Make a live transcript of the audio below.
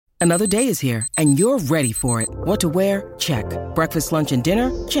Another day is here, and you're ready for it. What to wear? Check. Breakfast, lunch, and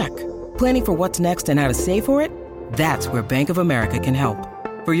dinner? Check. Planning for what's next and how to save for it? That's where Bank of America can help.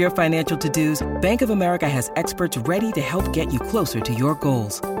 For your financial to-dos, Bank of America has experts ready to help get you closer to your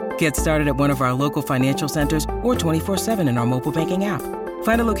goals. Get started at one of our local financial centers or 24/7 in our mobile banking app.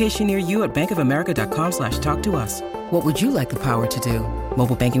 Find a location near you at bankofamerica.com/talktous. What would you like the power to do?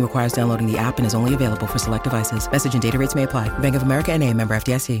 Mobile banking requires downloading the app and is only available for select devices. Message and data rates may apply. Bank of America N.A., member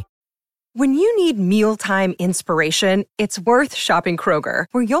FDIC. When you need mealtime inspiration, it's worth shopping Kroger,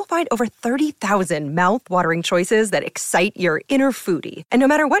 where you'll find over 30,000 mouth-watering choices that excite your inner foodie. And no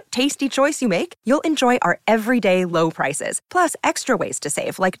matter what tasty choice you make, you'll enjoy our everyday low prices, plus extra ways to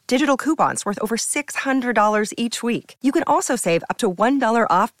save, like digital coupons worth over $600 each week. You can also save up to $1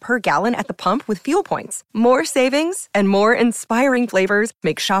 off per gallon at the pump with fuel points. More savings and more inspiring flavors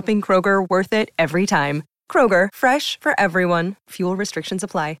make shopping Kroger worth it every time. Kroger, fresh for everyone. Fuel restrictions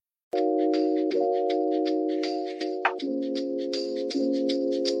apply.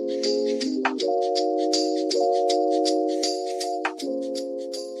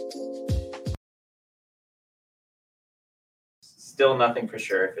 Still nothing for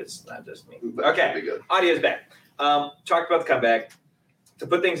sure if it's not just me. Okay, audio's back. Talked about the comeback. To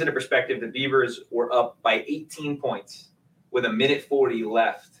put things into perspective, the Beavers were up by 18 points with 1:40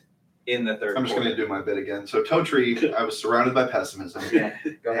 left in the third. I'm just going to do my bit again. So Totri, I was surrounded by pessimism. Yeah,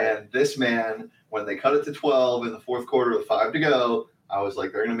 go ahead. And this man, when they cut it to 12 in the fourth quarter with 5 to go, I was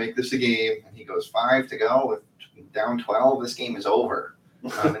like, they're going to make this a game. And he goes, 5 to go with down 12. This game is over.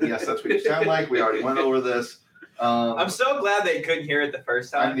 And yes, that's what you sound like. We already went over this. I'm so glad they couldn't hear it the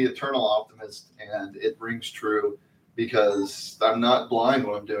first time. I'm the eternal optimist, and it rings true because I'm not blind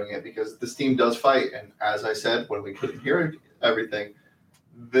when I'm doing it, because this team does fight. And as I said, when we couldn't hear everything,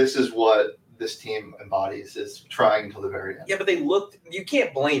 this is what this team embodies, is trying until the very end. Yeah, but you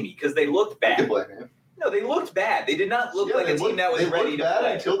can't blame me because they looked bad. You can blame you. No, they looked bad. They did not look like a team that was ready to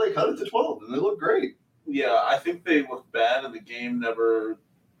play. Until they cut it to 12, and they looked great. Yeah, I think they looked bad, and the game never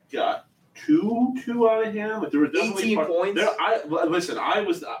got too out of hand. But there were definitely 18 points. I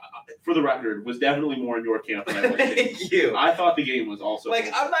was, for the record, was definitely more in your camp than I was. Thank you. I thought the game was also like.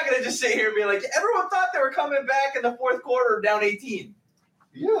 I'm not gonna just sit here and be like, everyone thought they were coming back in the fourth quarter down 18.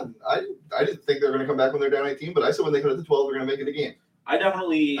 Yeah, I didn't think they were going to come back when they're down 18, but I said when they cut it to 12, they're going to make it a game. I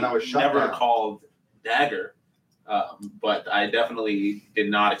definitely never down. called dagger, but I definitely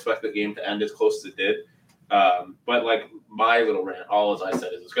did not expect the game to end as close as it did. But like my little rant, all as I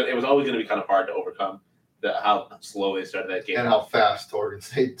said is it was always going to be kind of hard to overcome how slow they started that game and how fast Oregon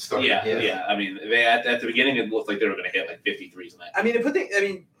State started. Yeah. I mean, they at the beginning it looked like they were going to hit like 53s in that. I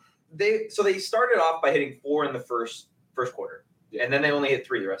mean, they started off by hitting 4 in the first quarter, and then they only hit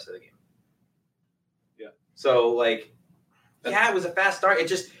 3 the rest of the game. Yeah. So it was a fast start. It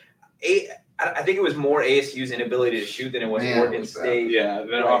just I think it was more ASU's inability to shoot than it was Oregon State. Yeah,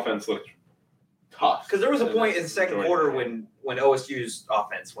 their offense looked tough. Because there was a point in the second quarter when OSU's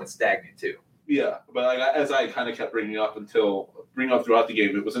offense went stagnant too. Yeah, but as I kind of kept bringing up throughout the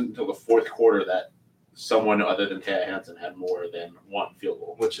game, it wasn't until the fourth quarter that someone other than Taya Hansen had more than one field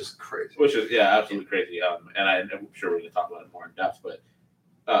goal, which is crazy. Absolutely crazy. And I'm sure we're going to talk about it more in depth.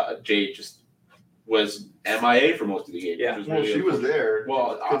 But Jade just was MIA for most of the game. Yeah, she was there.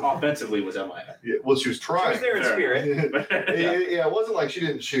 Well, offensively was MIA. Yeah, well, she was trying. She was there in spirit. Yeah, it wasn't like she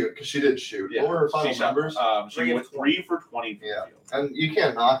didn't shoot, because she did shoot. Yeah. What were her final numbers? She went 3 for 20. Yeah, and you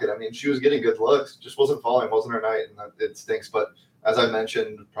can't knock it. I mean, she was getting good looks. Just wasn't falling. Wasn't her night, and it stinks. But as I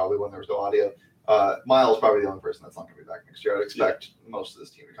mentioned, probably when there was no audio, Miles probably the only person that's not going to be back next year. I'd expect most of this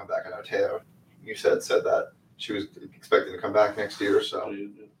team to come back. I know Teo, you said that she was expecting to come back next year, so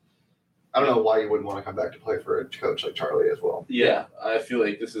I don't know why you wouldn't want to come back to play for a coach like Charlie as well. Yeah, I feel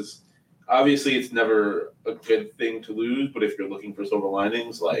like this is obviously it's never a good thing to lose, but if you're looking for silver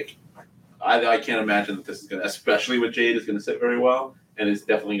linings, I can't imagine that this is going to, especially with Jade, is going to sit very well, and it's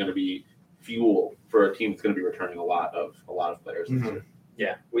definitely going to be fuel for a team that's going to be returning a lot of players. Mm-hmm.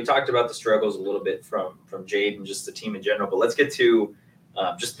 Yeah, we talked about the struggles a little bit from Jade and just the team in general, but let's get to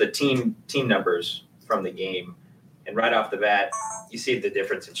just the team numbers from the game. And right off the bat, you see the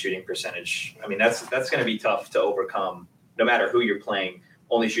difference in shooting percentage. I mean, that's going to be tough to overcome, no matter who you're playing.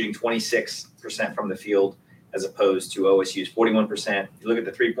 Only shooting 26% from the field as opposed to OSU's 41%. You look at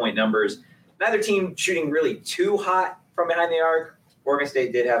the 3-point numbers. Neither team shooting really too hot from behind the arc. Oregon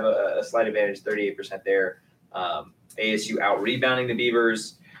State did have a slight advantage, 38% there. ASU out rebounding the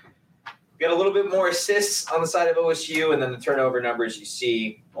Beavers. We got a little bit more assists on the side of OSU, and then the turnover numbers you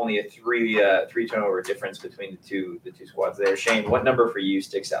see only a three turnover difference between the two squads there. Shane, what number for you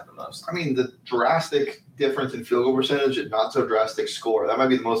sticks out the most? I mean, the drastic difference in field goal percentage and not so drastic score. That might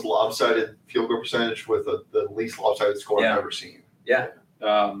be the most lopsided field goal percentage with the least lopsided score I've ever seen. Yeah.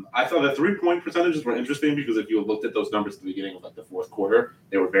 I thought the 3-point percentages were interesting because if you looked at those numbers at the beginning of the fourth quarter,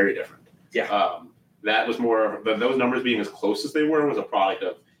 they were very different. Yeah. That was more those numbers being as close as they were was a product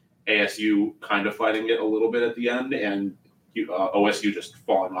of ASU kind of fighting it a little bit at the end and OSU just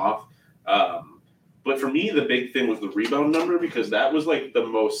falling off. But for me, the big thing was the rebound number because that was like the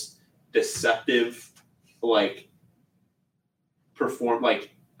most deceptive, most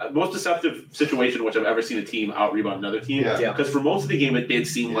deceptive situation in which I've ever seen a team out rebound another team. Yeah. Because for most of the game, it did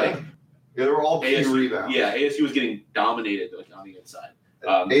seem like they were all key rebounds. Yeah, ASU was getting dominated on the inside.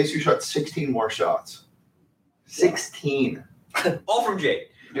 ASU shot 16 more shots. 16. All from Jade.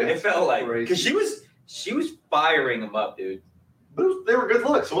 Yeah. It felt like because she was firing them up, dude. But they were good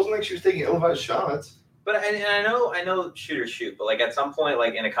looks. It wasn't like she was taking ill-advised shots. But I know shooters shoot, but like at some point,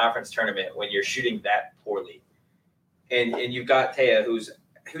 like in a conference tournament, when you're shooting that poorly, and you've got Taya who's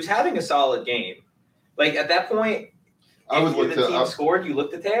having a solid game, like at that point, if the team scored, you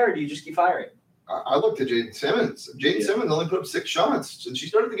looked at Taya, or do you just keep firing? I looked at Jaden Simmons. Simmons only put up 6 shots, and she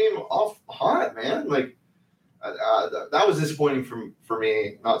started the game off hot, man. Like that was disappointing for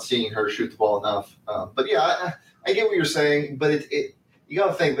me, not seeing her shoot the ball enough. But yeah, I get what you're saying, but you got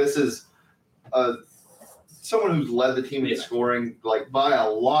to think this is someone who's led the team in scoring like by a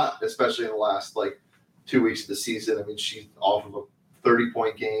lot, especially in the last 2 weeks of the season. I mean, she's off of a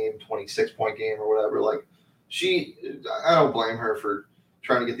 30-point game, 26-point game, or whatever. Like I don't blame her for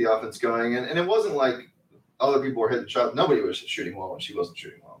trying to get the offense going, and it wasn't like other people were hitting shots. Nobody was shooting well, and she wasn't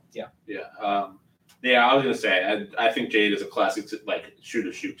shooting well. Yeah. I was gonna say I think Jade is a classic shoot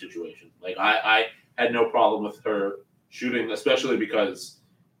or shoot situation. Like I had no problem with her shooting, especially because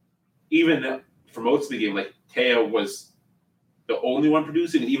even for most of the game, like Taya was the only one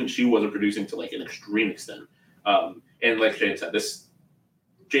producing, and even she wasn't producing to an extreme extent. And like Shane said,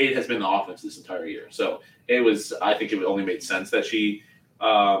 Jade has been the offense this entire year, so I think it only made sense that she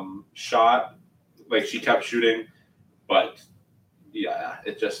shot, she kept shooting, but yeah,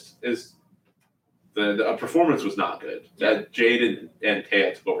 it just is. The performance was not good. Jade and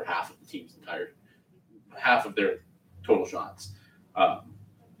Taya took over half of their total shots.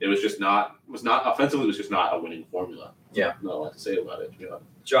 It was just not offensively. It was just not a winning formula. Yeah, not a lot to say about it. Yeah.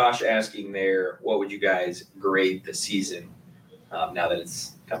 Josh asking there, what would you guys grade the season now that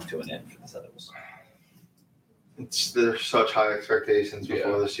it's come to an end for the Sun Devils? There's such high expectations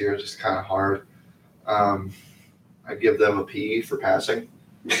before this year. It's just kind of hard. I give them a P for passing.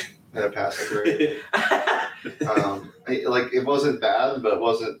 They had a passing grade. It wasn't bad, but it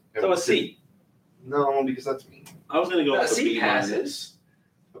wasn't. So a C. No, because that's mean. I was going to go with a C B passes.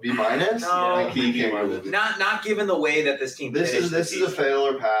 A B minus? No, Yeah, not given the way that this team. This is a fail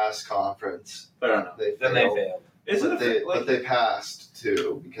or pass conference. Fair enough. They failed. But they passed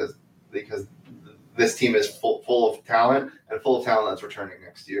too because this team is full of talent and full of talent that's returning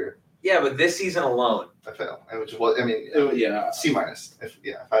next year. Yeah, but this season alone, I fail. C minus. If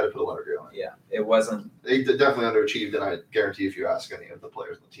I had to put a letter grade on it. Yeah, it wasn't. They definitely underachieved, and I guarantee if you ask any of the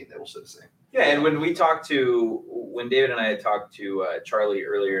players on the team, they will say the same. Yeah, and when David and I had talked to Charlie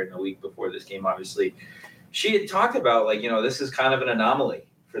earlier in the week before this game, obviously, she had talked about this is kind of an anomaly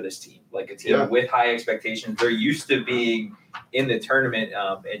for this team, like a team with high expectations. They're used to being in the tournament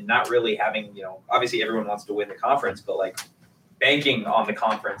and not really having, obviously everyone wants to win the conference, but banking on the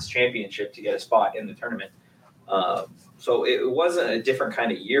conference championship to get a spot in the tournament. So it wasn't a different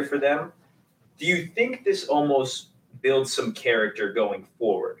kind of year for them. Do you think this almost builds some character going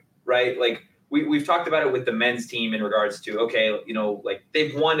forward, right? We've talked about it with the men's team in regards to,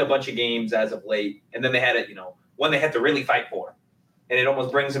 they've won a bunch of games as of late, and then they had one they had to really fight for. And it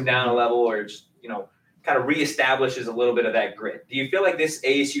almost brings them down a level or just, kind of reestablishes a little bit of that grit. Do you feel like this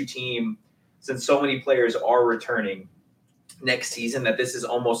ASU team, since so many players are returning next season, that this is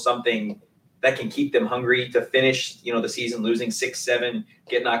almost something that can keep them hungry to finish, the season losing 6-7,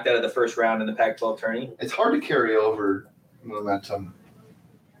 get knocked out of the first round in the Pac-12 tourney? It's hard to carry over momentum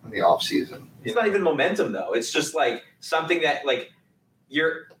in the offseason. It's not even momentum, though. It's just something that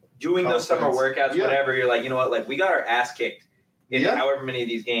you're doing those summer workouts, whatever. You're like, you know what, we got our ass kicked in however many of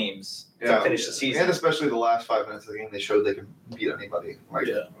these games to finish the season. And especially the last 5 minutes of the game, they showed they could beat anybody. I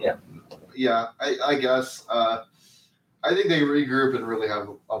guess. I think they regroup and really have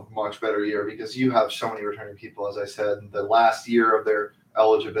a much better year because you have so many returning people, as I said. The last year of their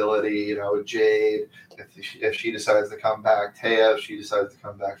eligibility. Jade, if she decides to come back, Taya, if she decides to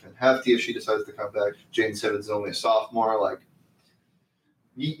come back, Finn Hefty, if she decides to come back, Jaden Simmons is only a sophomore. Like,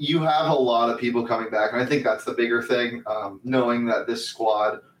 you have a lot of people coming back, and I think that's the bigger thing. Knowing that this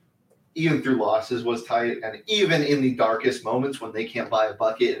squad, even through losses, was tight, and even in the darkest moments when they can't buy a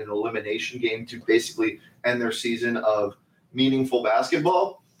bucket in an elimination game to basically end their season of meaningful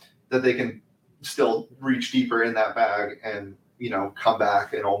basketball, that they can still reach deeper in that bag and come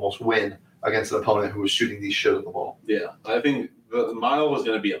back and almost win against an opponent who was shooting the shit of the ball. Yeah, I think the Mile was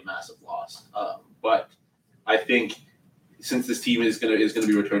going to be a massive loss, but I think since this team is going to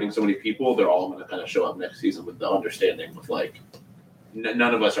be returning so many people, they're all going to kind of show up next season with the understanding of like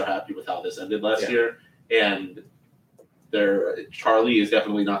none of us are happy with how this ended last year, and Charlie is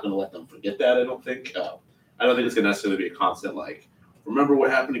definitely not going to let them forget that. I don't think it's going to necessarily be a constant like remember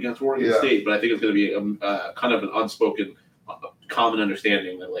what happened against Oregon State, but I think it's going to be a kind of an unspoken common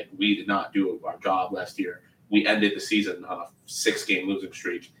understanding that like we did not do our job last year. We ended the season on a 6-game losing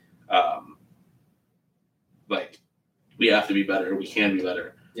streak. Like we have to be better. We can be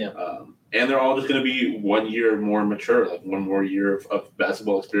better. Yeah. And they're all just going to be 1 year more mature, like one more year of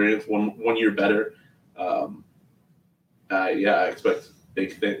basketball experience, one year better. I expect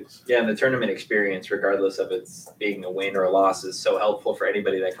big things. Yeah, and the tournament experience, regardless of it's being a win or a loss, is so helpful for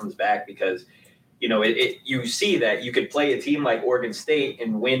anybody that comes back because, you see that you could play a team like Oregon State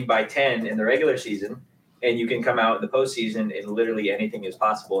and win by 10 in the regular season, and you can come out in the postseason and literally anything is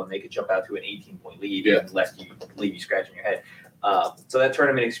possible, and they could jump out to an 18-point lead and leave you scratching your head. So that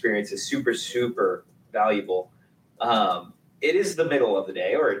tournament experience is super, super valuable. It is the middle of the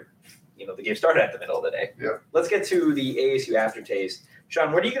day, or the game started at the middle of the day. Yeah. Let's get to the ASU aftertaste.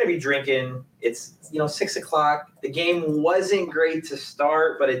 Sean, what are you going to be drinking? It's 6 o'clock. The game wasn't great to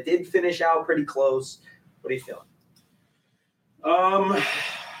start, but it did finish out pretty close. What are you feeling?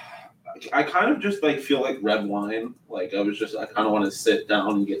 I kind of just like feel like red wine. Like I kind of want to sit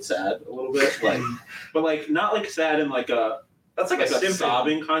down and get sad a little bit, like, but like not like sad in like a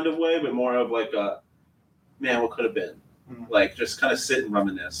sobbing kind of way, but more of like a man, what could have been. Like just kind of sit and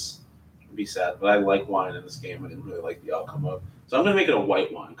reminisce and be sad. But I like wine in this game. I didn't really like the outcome of. So I'm gonna make it a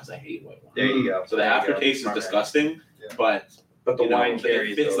white wine because I hate white wine. There you go. So the aftertaste is disgusting, but the wine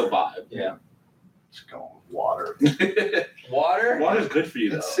carries it fits over. the vibe. Yeah. Just going with water. Water? Water's good for you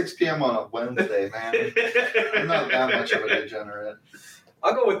though. It's 6 p.m. on a Wednesday, man. I'm not that much of a degenerate.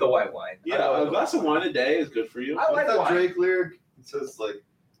 I'll go with the white wine. Yeah, a glass of wine a day is good for you. I like that wine. Drake lyric? It says like,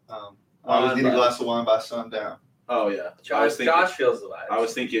 I always need a glass of wine by sundown. Oh yeah. Josh feels the vibe. I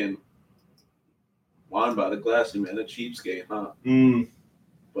was thinking wine by the glass, you man, a cheapskate, huh?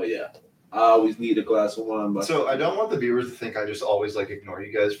 But yeah, I always need a glass of wine. So I don't want the viewers to think I just always like ignore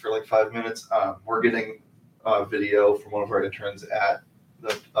you guys for like 5 minutes. We're getting a video from one of our interns at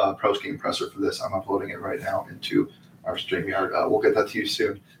the post game presser for this. I'm uploading it right now into our StreamYard. We'll get that to you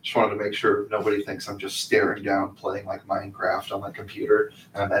soon. Just wanted to make sure nobody thinks I'm just staring down playing like Minecraft on my computer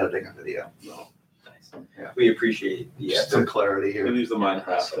and I'm editing a video. No. Nice. Yeah. We appreciate some clarity here. We use the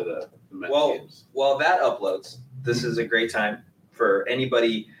Minecraft for the games. While that uploads, this is a great time for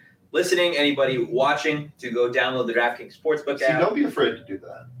anybody listening, anybody watching to go download the DraftKings Sportsbook app. Don't be afraid to do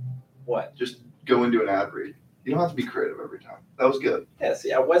that. What? Just go into an ad read. You don't have to be creative every time. That was good. Yeah,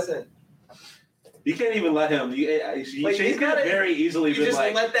 see, I wasn't. You can't even let him. He's gonna very easily. You just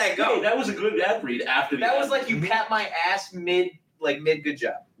like, let that go. Hey, that was a good ad read after the. That was ad like read. you pat my ass mid good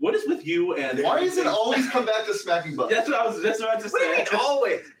job. What is with you and? Why does it always come back to smacking buttons? That's what I was just What do you mean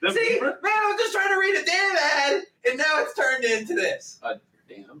always? See, man, I was just trying to read a damn ad, and now it's turned into this. A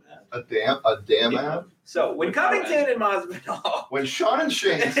damn ad. A damn ad. So when Covington and Masvidal, when Sean and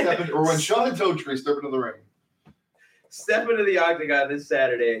Shane when Sean and Toadtree step into the ring, step into the octagon this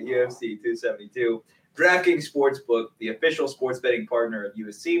Saturday at UFC 272, DraftKings Sportsbook, the official sports betting partner of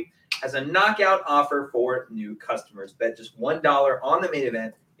UFC, has a knockout offer for new customers. Bet just $1 on the main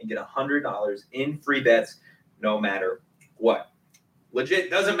event and get $100 in free bets no matter what. Legit,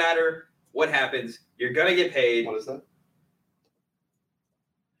 doesn't matter what happens. You're going to get paid. what is that?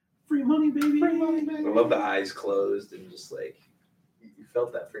 Free money, baby. Free money, baby. I love the eyes closed and just like, you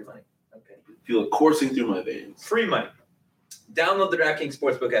felt that free money. Okay. Feel it coursing through my veins. Free money. Download the DraftKings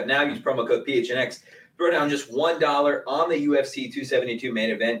Sportsbook app now. Use promo code PHNX. Throw down just $1 on the UFC 272 main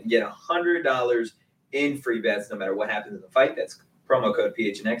event and get $100 in free bets no matter what happens in the fight. That's promo code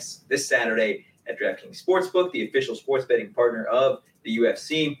PHNX this Saturday at DraftKings Sportsbook, the official sports betting partner of the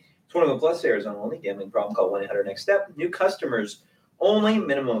UFC. 21 plus, Arizona only. Gambling problem, call 1-800-NEXT-STEP. New customers only.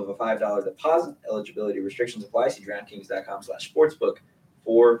 Minimum of a $5 deposit. Eligibility restrictions apply. See DraftKings.com/sportsbook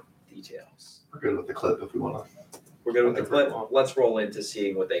for details. We're good with the clip if we want to We're good with the clip. Let's roll into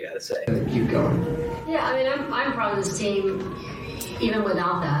seeing what they got to say. Keep going. Yeah, I mean, I'm proud of this team, even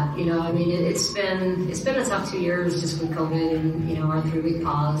without that. You know, I mean, it's been a tough 2 years just with COVID and, you know, our 3-week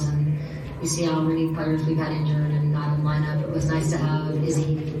pause, and you see how many players we've had injured and not in lineup. It was nice to have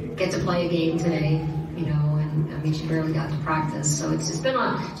Izzy get to play a game today, you know, and I mean, she barely got to practice. So it's been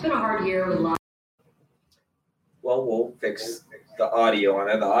a hard year with a lot. Well, we'll fix the audio on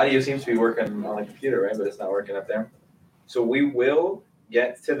it. The audio seems to be working on the computer, right? But it's not working up there. So we will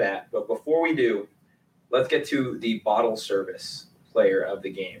get to that. But before we do, let's get to the bottle service player of the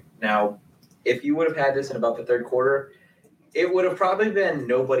game. Now, if you would have had this in about the third quarter, it would have probably been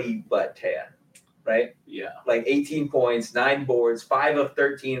nobody but Taya, right? Yeah. Like 18 points, 9 boards, 5 of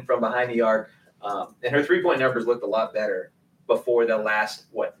 13 from behind the arc. And her three-point numbers looked a lot better before the last,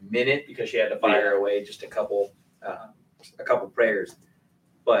 minute, because she had to fire away just a couple prayers.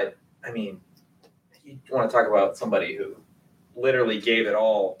 But, I mean, you want to talk about somebody who literally gave it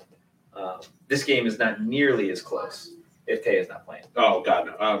all. This game is not nearly as close if Taya's not playing. Oh, God,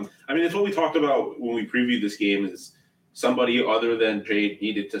 no. I mean, it's what we talked about when we previewed this game is somebody other than Jade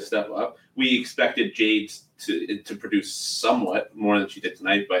needed to step up. We expected Jade to produce somewhat more than she did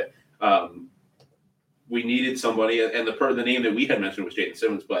tonight, but we needed somebody. And the name that we had mentioned was Jaden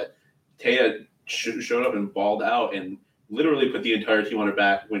Simmons, but Taya showed up and balled out and literally put the entire team on her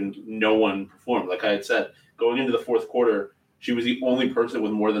back when no one performed. Like I had said, going into the fourth quarter, she was the only person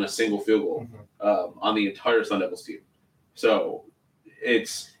with more than a single field goal on the entire Sun Devils team. So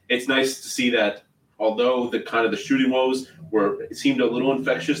it's nice to see that although the shooting woes seemed a little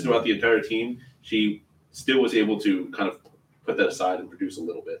infectious throughout the entire team, she still was able to kind of put that aside and produce a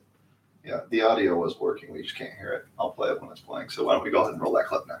little bit. Yeah, the audio was working. We just can't hear it. I'll play it when it's playing. So why don't we go ahead and roll that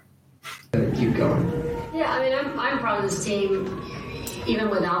clip now? Keep going. Yeah, I mean, I'm proud of this team, even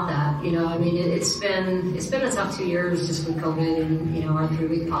without that. You know, I mean, it's been a tough 2 years just with COVID and, you know, our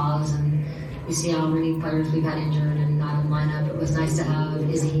 3-week pause, and you see how many players we've had injured and not in lineup. It was nice to have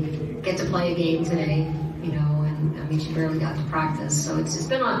Izzy get to play a game today, you know, and I mean, she barely got to practice. So it's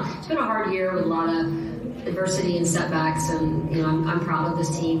been a hard year with a lot of adversity and setbacks, and, you know, I'm proud of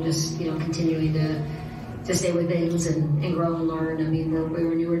this team just, you know, continuing to stay with things and grow and learn. I mean,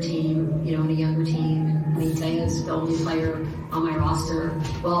 we're a newer team, you know, and a younger team. And I mean, Taya's the only player on my roster.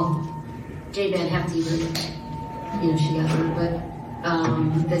 Well, Jade Van Hefty, but, you know, she got hurt,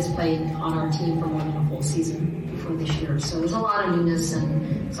 but that's played on our team for more than a full season before this year. So there's a lot of newness,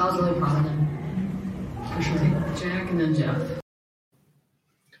 and so I was really proud of them, for sure. Jack and then Jeff.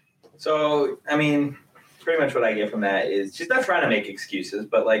 So, I mean, pretty much what I get from that is she's not trying to make excuses,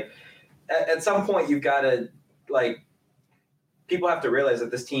 but, like, at some point you've got to, like, people have to realize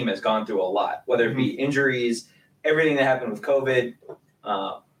that this team has gone through a lot, whether it be injuries, everything that happened with COVID.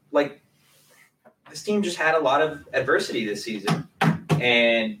 Like, this team just had a lot of adversity this season.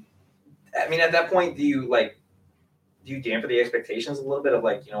 And, I mean, at that point, do you dampen the expectations a little bit of,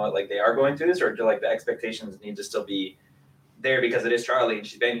 like, you know what, like, they are going through this, or do, like, the expectations need to still be there because it is Charlie and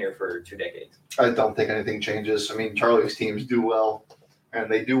she's been here for 2 decades? I don't think anything changes. I mean, Charlie's teams do well, and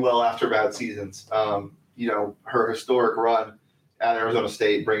they do well after bad seasons. You know, her historic run at Arizona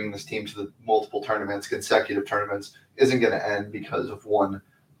State, bringing this team to the multiple tournaments, consecutive tournaments, isn't going to end because of 1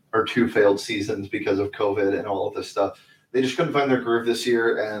 or 2 failed seasons because of COVID and all of this stuff. They just couldn't find their groove this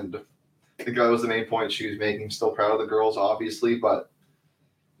year, and I think that was the main point she was making. Still proud of the girls, obviously, but,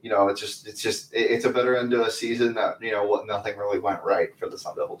 you know, it's a better end to a season that, you know, nothing really went right for the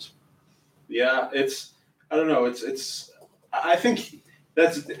Sun Devils. Yeah, I don't know. I think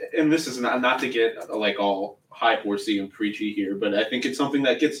that's, and this is not to get like all high horsey and preachy here, but I think it's something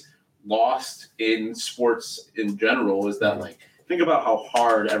that gets lost in sports in general, is that, like, think about how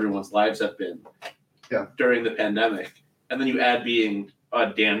hard everyone's lives have been during the pandemic. And then you add being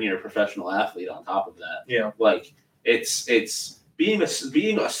a damn near professional athlete on top of that. Yeah. Like, it's being a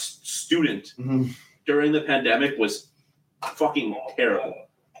student during the pandemic was fucking terrible.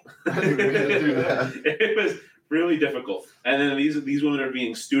 It was really difficult. And then these women are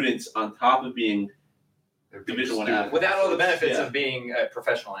being students on top of being Division I athletes. Without all the benefits of being a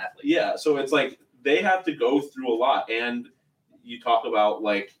professional athlete. Yeah, so it's like they have to go through a lot. And you talk about,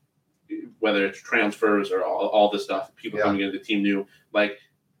 like, whether it's transfers or all this stuff, people coming into the team new, like,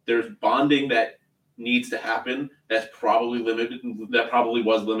 there's bonding that needs to happen that's probably limited. That probably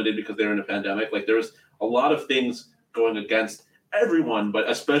was limited because they're in a pandemic. Like, there's a lot of things going against everyone, but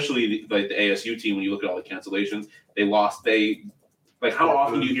especially the ASU team. When you look at all the cancellations, they lost. How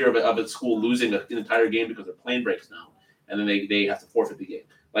often do you hear of a school losing an entire game because their plane breaks down, and then they have to forfeit the game?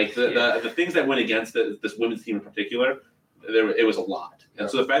 Like, the things that went against this women's team in particular, it was a lot. And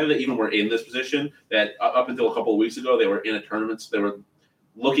so the fact that even we're in this position, that up until a couple of weeks ago, they were in a tournament, they were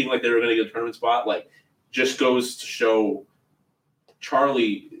looking like they were going to get a tournament spot, like, just goes to show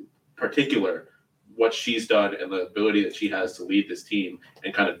Charlie in particular what she's done and the ability that she has to lead this team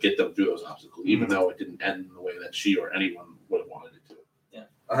and kind of get them through those obstacles, even though it didn't end in the way that she or anyone would have wanted it to. Yeah,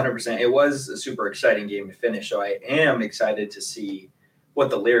 100%. It was a super exciting game to finish, so I am excited to see what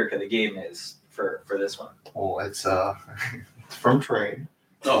the lyric of the game is for this one. Oh, it's it's from Train.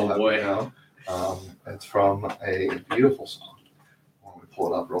 Oh, boy. You know. It's from a beautiful song. Let me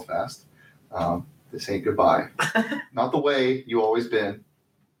pull it up real fast. This ain't goodbye. Not the way you always been.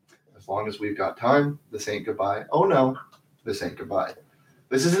 As long as we've got time, this ain't goodbye. Oh no, this ain't goodbye.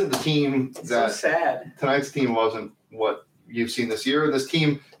 This isn't the team that so sad. Tonight's team wasn't what you've seen this year. This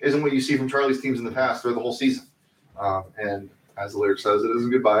team isn't what you see from Charlie's teams in the past through the whole season. And as the lyric says, it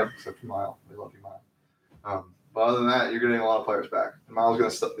isn't goodbye, except for Mile. We love you, Mile. But other than that, you're getting a lot of players back. And Mile's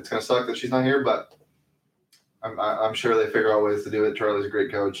it's gonna suck that she's not here, but I'm sure they figure out ways to do it. Charlie's a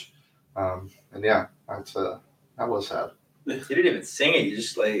great coach. And yeah, that was sad. You didn't even sing it. You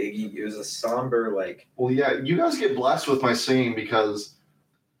just it was a somber like. Well, yeah, you guys get blessed with my singing because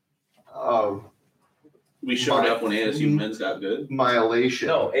we showed up when ASU men's got good. My elation.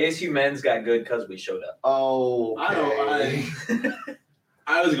 No, ASU men's got good because we showed up. Oh, okay.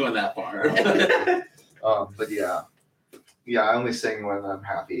 I was going that far. But yeah, I only sing when I'm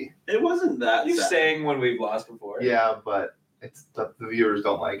happy. It wasn't that. You sad. sang when we've lost before. Yeah, but it's the viewers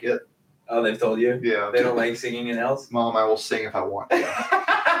don't like it. Oh, they've told you? Yeah. They don't like singing in else? Mom, I will sing if I want to.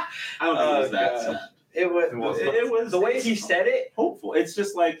 I don't think it was that sad. It was the way he said it. Hopeful. It's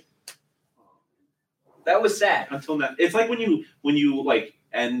just like that was sad. Until now, it's like when you like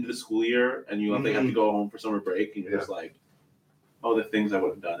end the school year and you have to go home for summer break and you're just like, oh, the things I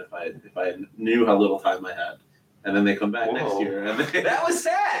would have done if I knew how little time I had. And then they come back next year. And that was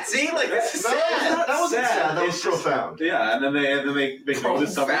sad. See, like this is sad. That wasn't sad. That was profound. Yeah, and then they go to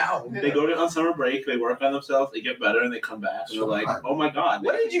summer. They go on summer break. They work on themselves. They get better, and they come back. And they're like, oh my god,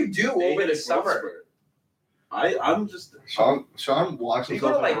 what did you do over the summer? I'm just Sean walks himself. You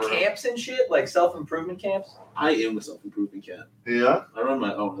go to like camps and shit, like self-improvement camps. I am a self-improvement camp. Yeah. I run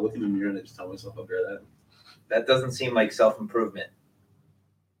my own. I look in the mirror and I just tell myself how great I am. That doesn't seem like self-improvement.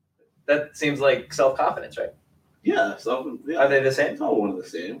 That seems like self-confidence, right? Yeah, Are they the same? It's all one and the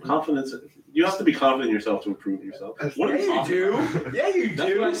same. Confidence. You have to be confident in yourself to improve yourself. Yeah, you do. Yeah, you do.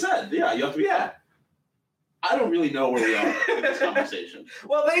 That's what I said. Yeah, you have to be. Yeah. I don't really know where we are in this conversation.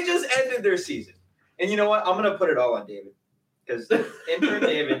 Well, they just ended their season, and you know what? I'm gonna put it all on David because intern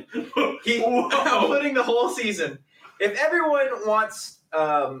David. I'm putting the whole season. If everyone wants,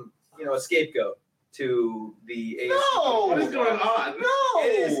 a scapegoat to the ASU. No, what is going on? No,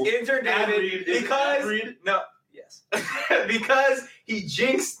 it is intern David because he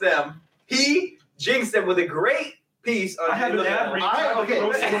jinxed them. He jinxed them with a great piece on. I have an ad read.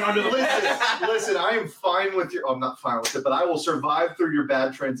 Listen, I am fine with your. I'm not fine with it, but I will survive through your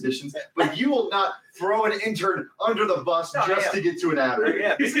bad transitions. But you will not throw an intern under the bus to get to an ad read.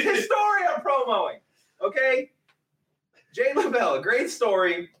 Yeah, this is his story I'm promoting. Okay, Jay LaBelle, a great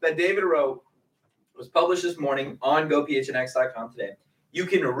story that David wrote, was published this morning on GoPHNX.com today. You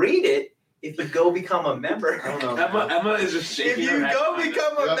can read it if you go become a member. I don't know. Emma is just shaking. If you go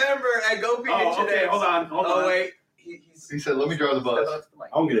become a member at GoPHNX. Oh, okay, hold on. Oh, wait. He said, let me drive the bus.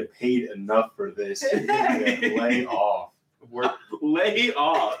 I'm going to get paid enough for this. Lay off. Lay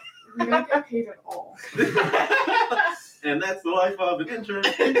off. We don't get paid at all. And that's the life of an intern.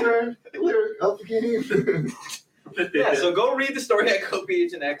 Lyric of the game. Yeah, so go read the story at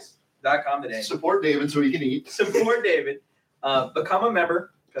GoPHNX.com today. Support David so he can eat. Support David. Become a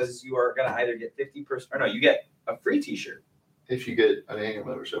member because you are going to either get 50%, or no, you get a free t-shirt. If you get an annual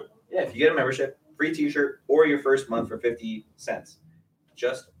membership. Yeah, if you get a membership, free t-shirt, or your first month for 50 cents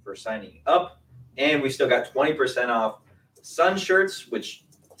just for signing up. And we still got 20% off Sun shirts, which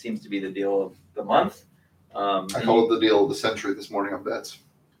seems to be the deal of the month. I called it the deal of the century this morning on bets.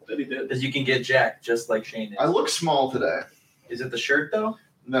 That he did. Because you can get jacked just like Shane is. I look small today. Is it the shirt, though?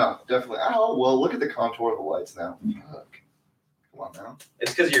 No, definitely. Oh, well, look at the contour of the lights now. Fuck. Come on now.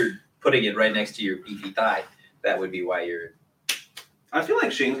 It's because you're putting it right next to your beefy thigh. That would be why you're... I feel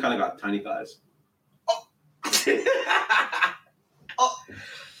like Shane's kind of got tiny thighs.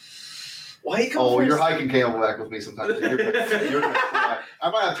 Why you come you're hiking Camelback with me sometimes. You're gonna cry. I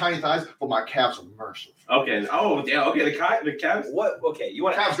might have tiny thighs, but my calves are massive. Okay. Oh, yeah. Okay. The Cavs. What? Okay, you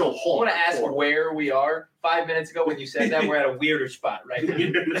want Calves go I home. want to ask where we are. 5 minutes ago, when you said that, we're at a weirder spot right now.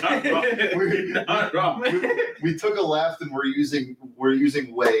 You're not wrong. You're not wrong. We took a left and we're using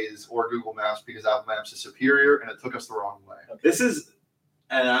Waze or Google Maps because Apple Maps is superior, and it took us the wrong way. This is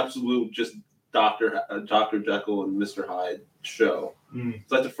an absolute just Dr. Jekyll and Mr. Hyde show.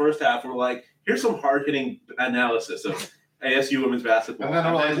 It's like the first half, we're like, here's some hard-hitting analysis of ASU women's basketball. And then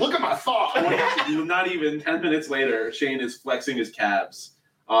I'm like, look at my thought. Not even 10 minutes later, Shane is flexing his calves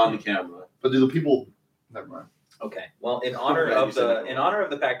on the camera. But do the people? Never mind. Okay. Well, in honor of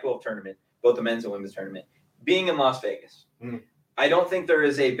the Pac-12 tournament, both the men's and women's tournament, being in Las Vegas, I don't think there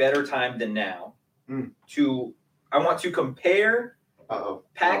is a better time than now I want to compare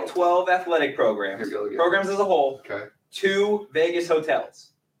Pac-12 athletic programs as a whole to Vegas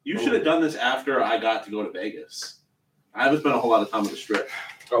hotels. You should have done this after I got to go to Vegas. I haven't spent a whole lot of time on the Strip.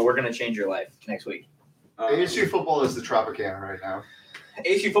 Oh, we're going to change your life next week. ASU football is the Tropicana right now.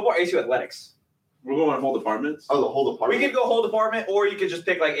 ASU football, ASU athletics. We're going whole departments? Oh, the whole department? We could go whole department, or you could just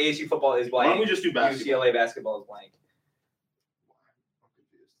pick like ASU football is blank. Why don't we just do basketball? UCLA basketball is blank.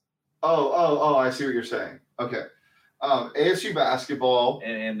 Oh, I see what you're saying. Okay. ASU basketball.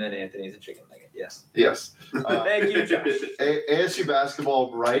 And then Anthony's a chicken nugget, yes. Yes. Thank you, Josh. ASU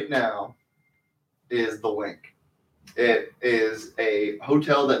basketball right now is the Wink. It is a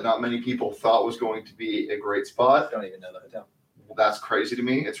hotel that not many people thought was going to be a great spot. I don't even know the hotel. Well, that's crazy to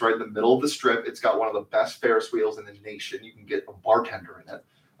me. It's right in the middle of the Strip. It's got one of the best Ferris wheels in the nation. You can get a bartender in it.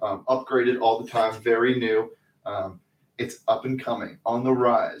 Upgraded all the time, very new. It's up and coming, on the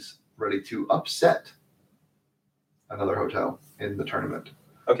rise, ready to upset another hotel in the tournament.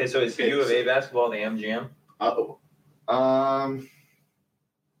 Okay, so is U of A basketball the MGM?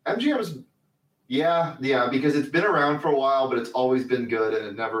 MGM is, yeah, because it's been around for a while, but it's always been good and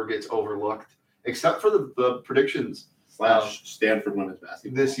it never gets overlooked, except for the predictions. Stanford women's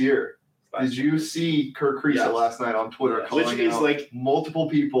basketball this year. Did you see Kirk Creasy last night on Twitter calling out like multiple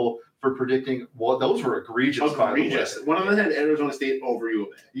people for predicting? Well, those were egregious. Egregious. One of them had Arizona State over U of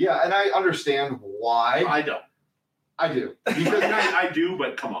A. Yeah, and I understand why. I don't. I do. Because I do,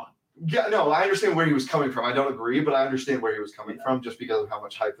 but come on. Yeah, no, I understand where he was coming from. I don't agree, but I understand where he was coming from just because of how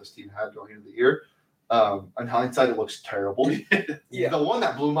much hype this team had going into the year. In hindsight, it looks terrible. The one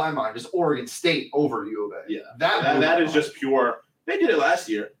that blew my mind is Oregon State over U of A. Yeah, that is just pure. They did it last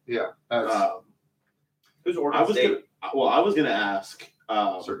year. Yeah. Who's Oregon State? I was going to ask,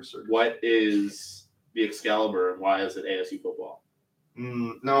 what is the Excalibur and why is it ASU football?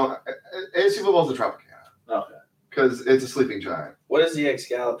 No, ASU football is the Tropicana. Okay. Because it's a sleeping giant. What is the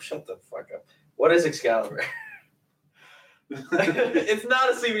Excalibur? Shut the fuck up. What is Excalibur? It's not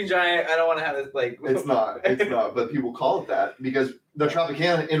a sleeping giant. I don't want to have it like. It's not. But people call it that because the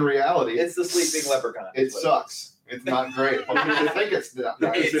Tropicana, in reality, it's the sleeping leprechaun. It sucks. It's not great. But people think it's that.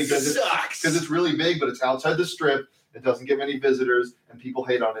 It sucks because it's really big, but it's outside the Strip. It doesn't get many visitors, and people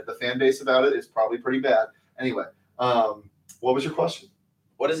hate on it. The fan base about it is probably pretty bad. Anyway, what was your question?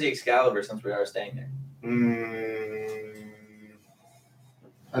 What is the Excalibur? Since we are staying there.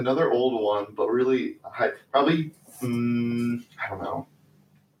 Another old one, but really probably. I don't know.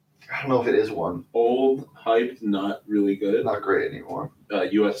 I don't know if it is one. Old, hyped, not really good. Not great anymore.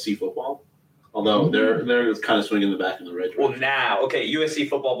 USC football. Although they're kind of swinging the back in the right direction. Well, now, okay, USC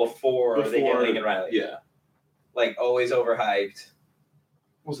football before they get Lincoln Riley. Yeah. Like, always overhyped.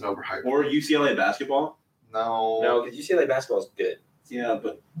 Wasn't overhyped. Or UCLA basketball? No, because UCLA basketball is good. Yeah,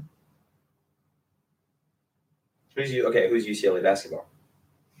 but... Who's UCLA basketball?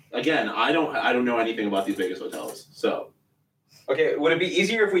 Again, I don't know anything about these Vegas hotels, so. Okay, would it be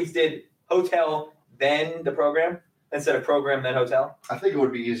easier if we did hotel then the program instead of program then hotel? I think it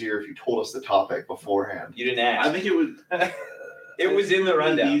would be easier if you told us the topic beforehand. You didn't ask. I think it would. It was in the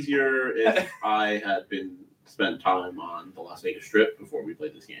rundown. It would be easier if I had spent time on the Las Vegas Strip before we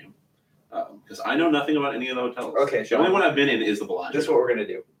played this game, because I know nothing about any of the hotels. Okay, Sean, the only one I've been in is the Bellagio. This is what we're gonna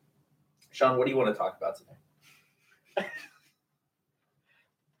do. Sean, what do you want to talk about today?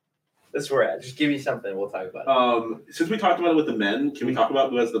 That's where we're at. Just give me something. We'll talk about it. Since we talked about it with the men, can we talk about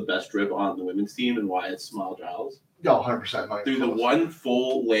who has the best drip on the women's team and why it's Smile Giles? No, 100%. Through the one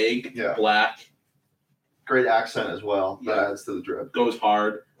full leg, black. Great accent as well. That adds to the drip. Goes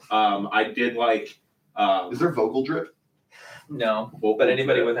hard. I did like... is there vocal drip? No, but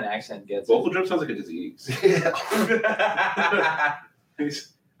anybody with an accent gets vocal drip sounds like a disease.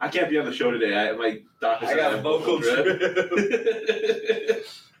 I can't be on the show today. I got vocal drip.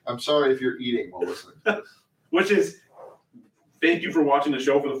 I'm sorry if you're eating while listening to this. Which is thank you for watching the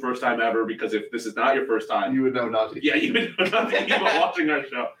show for the first time ever, because if this is not your first time, You would know not to. yeah, you would not think about watching our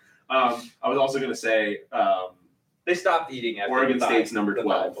show. I was also going to say They stopped eating after Oregon the State's five- number the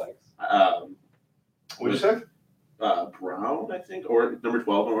 12. fiveplex. What'd you say? Brown, I think, or number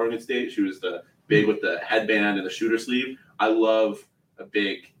 12 on Oregon State. She was the big with the headband and the shooter sleeve. I love a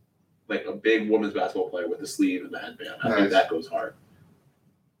big women's basketball player with the sleeve and the headband. I think Nice. that goes hard.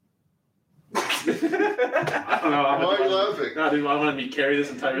 I don't know. Why are you laughing? No, dude, I want to be carry this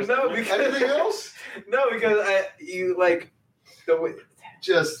entire. No, segment. because Anything else? no, because you like the way,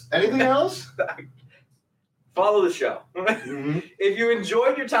 Just anything else? follow the show. Mm-hmm. If you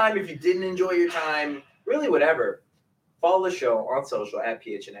enjoyed your time, if you didn't enjoy your time, really whatever, follow the show on social at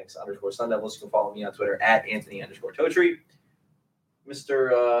PHNX_Sun Devils. You can follow me on Twitter at Anthony_Totri.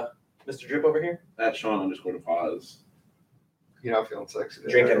 Mr. Drip over here, At Sean_pause. You're not feeling sexy.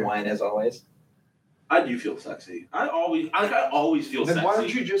 drinking wine as always. I do feel sexy. I always feel Then sexy. why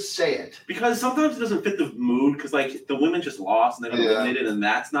don't you just say it? Because sometimes it doesn't fit the mood. Because like the women just lost and they got Yeah. eliminated, and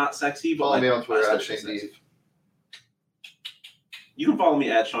that's not sexy. But Follow like, me on Twitter I at still Shane feel sexy. Deep. You can follow me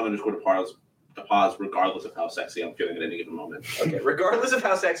at Sean_pause, regardless of how sexy I'm feeling at any given moment. Okay, regardless of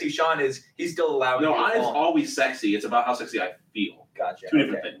how sexy Sean is, he's still allowing No, you to I'm fall. always sexy. It's about how sexy I feel. Gotcha. Two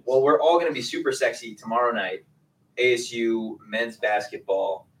different things. Well, we're all going to be super sexy tomorrow night. ASU men's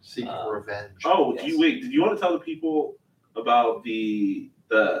basketball. Seeking revenge. Oh, Yes. did you want to tell the people about the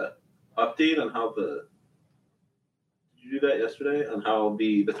update on how the? Did you do that yesterday on how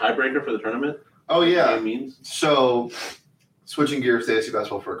the tiebreaker for the tournament? Oh, yeah. game means. So, switching gears to ASU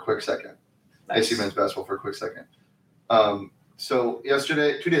basketball for a quick second. Nice. ASU men's basketball for a quick second. So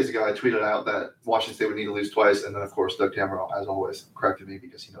yesterday, 2 days ago, I tweeted out that Washington State would need to lose twice, and then of course Doug Tamero, as always, corrected me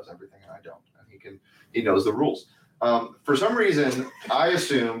because he knows everything and I don't, and he knows the rules. For some reason, I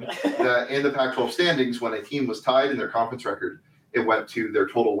assumed that in the Pac-12 standings, when a team was tied in their conference record, it went to their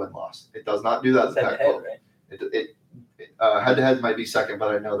total win-loss. It does not do that in the Head to Pac-12. head, right? Head-to-head might be second, but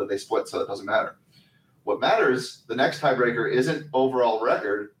I know that they split, so it doesn't matter. What matters, the next tiebreaker isn't overall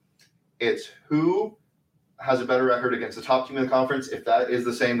record. It's who has a better record against the top team in the conference. If that is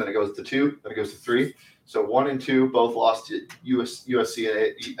the same, then it goes to 2, then it goes to 3. So 1 and 2 both lost to USC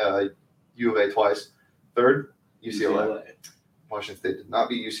and U of A twice. Third, UCLA. Washington State did not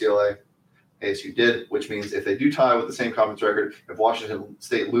beat UCLA. ASU did, which means if they do tie with the same conference record, if Washington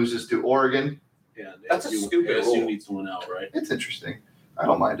State loses to Oregon, Yeah, That's a stupid ASU rule. needs to win out, right? it's interesting. I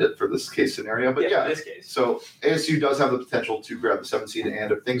don't mind it for this case scenario, but yeah. in this case. So ASU does have the potential to grab the 7th seed,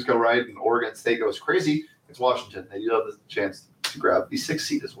 and if things go right and Oregon State goes crazy, it's Washington. They do have the chance to grab the 6th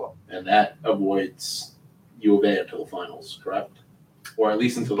seed as well. And that avoids U of A until the finals, correct? Or at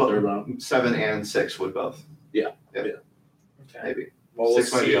least until the third round. 7 and 6 would both. Okay. Maybe. Well, we'll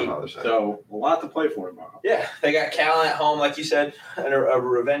 6 might be on see. the other side. So a lot to play for tomorrow. Yeah, they got Cal at home, like you said, and a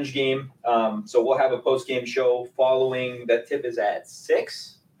revenge game. So we'll have a post-game show following. That tip is at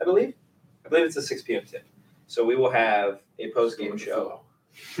 6, I believe. I believe it's a 6 p.m. tip. So we will have a post-game show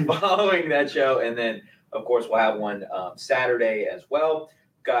following that show, and then of course we'll have one Saturday as well.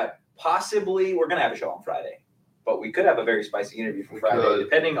 We're gonna have a show on Friday, but we could have a very spicy interview for Friday, could.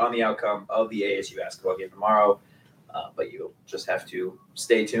 depending on the outcome of the ASU basketball game tomorrow. But you'll just have to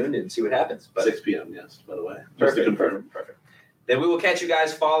stay tuned and see what happens. But 6 p.m., yes, by the way. Just to perfect, confirm. perfect. Then we will catch you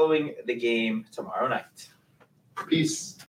guys following the game tomorrow night. Peace.